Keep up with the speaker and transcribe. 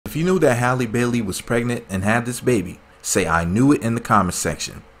If you knew that Halle Bailey was pregnant and had this baby, say I knew it in the comment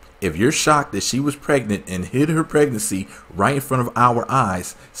section. If you're shocked that she was pregnant and hid her pregnancy right in front of our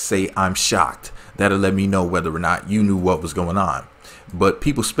eyes, say I'm shocked. That'll let me know whether or not you knew what was going on. But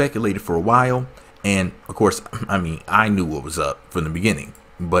people speculated for a while, and of course, I knew what was up from the beginning.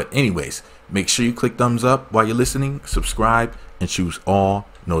 But anyways, make sure you click thumbs up while you're listening, subscribe, and choose all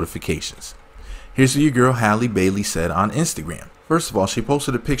notifications. Here's what your girl Halle Bailey said on Instagram. First of all, she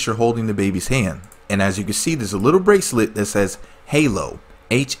posted a picture holding the baby's hand. And as you can see, there's a little bracelet that says Halo,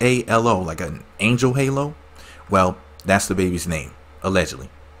 H-A-L-O, like an angel halo. Well, that's the baby's name, allegedly.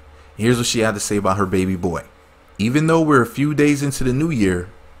 Here's what she had to say about her baby boy. Even though we're a few days into the new year,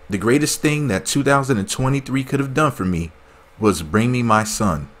 the greatest thing that 2023 could have done for me was bring me my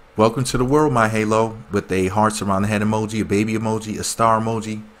son. Welcome to the world, my Halo, with a hearts around the head emoji, a baby emoji, a star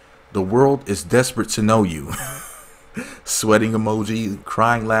emoji. The world is desperate to know you. Sweating emoji,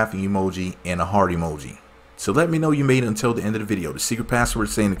 crying laughing emoji, and a heart emoji. So let me know you made it until the end of the video. The secret password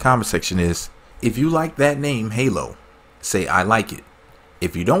to say in the comment section is, if you like that name Halo, say I like it.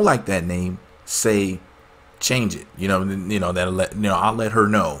 If you don't like that name, say change it. I'll let her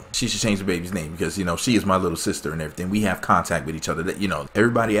know she should change the baby's name, because she is my little sister and everything. We have contact with each other. That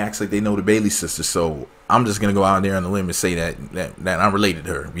everybody acts like they know the Bailey sister, so I'm just gonna go out there on the limb and say that I'm related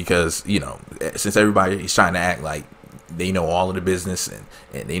to her, because since everybody is trying to act like they know all of the business and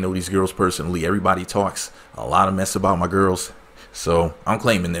they know these girls personally, everybody talks a lot of mess about my girls, so I'm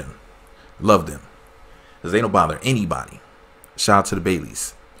claiming them, love them, because they don't bother anybody. Shout out to the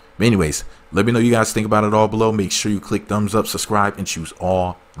Baileys. But anyways, let me know you guys think about it all below. Make sure you click thumbs up, subscribe, and choose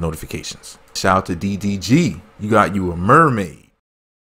all notifications. Shout out to DDG. You got you a mermaid.